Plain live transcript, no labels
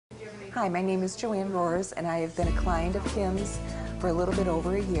Hi, my name is Joanne and I have been a client of Kim's for a little bit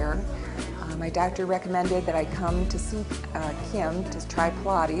over a year. My doctor recommended that I come to see Kim to try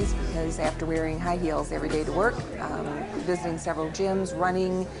Pilates because after wearing high heels every day to work, visiting several gyms,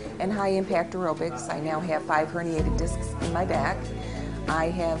 running, and high-impact aerobics, I now have 5 herniated discs in my back. I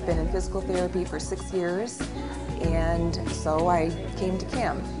have been in physical therapy for 6 years, and so I came to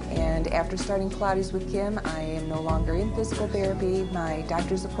Kim. And after starting Pilates with Kim, I am no longer in physical therapy. My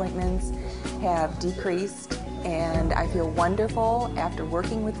doctor's appointments have decreased, and I feel wonderful after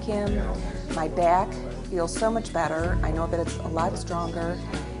working with Kim. My back feels so much better. I know that it's a lot stronger,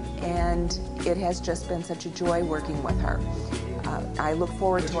 and it has just been such a joy working with her. I look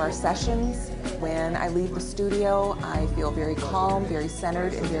forward to our sessions. When I leave the studio, I feel very calm, very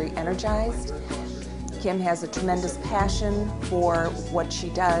centered, and very energized. Kim has a tremendous passion for what she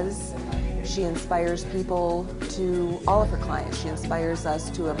does. She inspires people to, all of her clients, she inspires us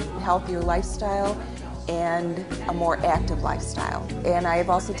to a healthier lifestyle and a more active lifestyle. And I have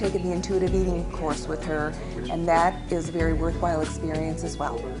also taken the intuitive eating course with her, and that is a very worthwhile experience as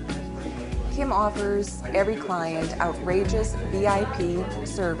well. Kim offers every client outrageous VIP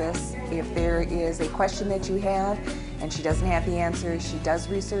service. If there is a question that you have and she doesn't have the answer, she does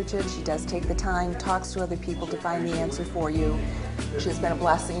research it, she does take the time, talks to other people to find the answer for you. She has been a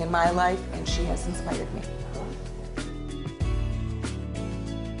blessing in my life, and she has inspired me.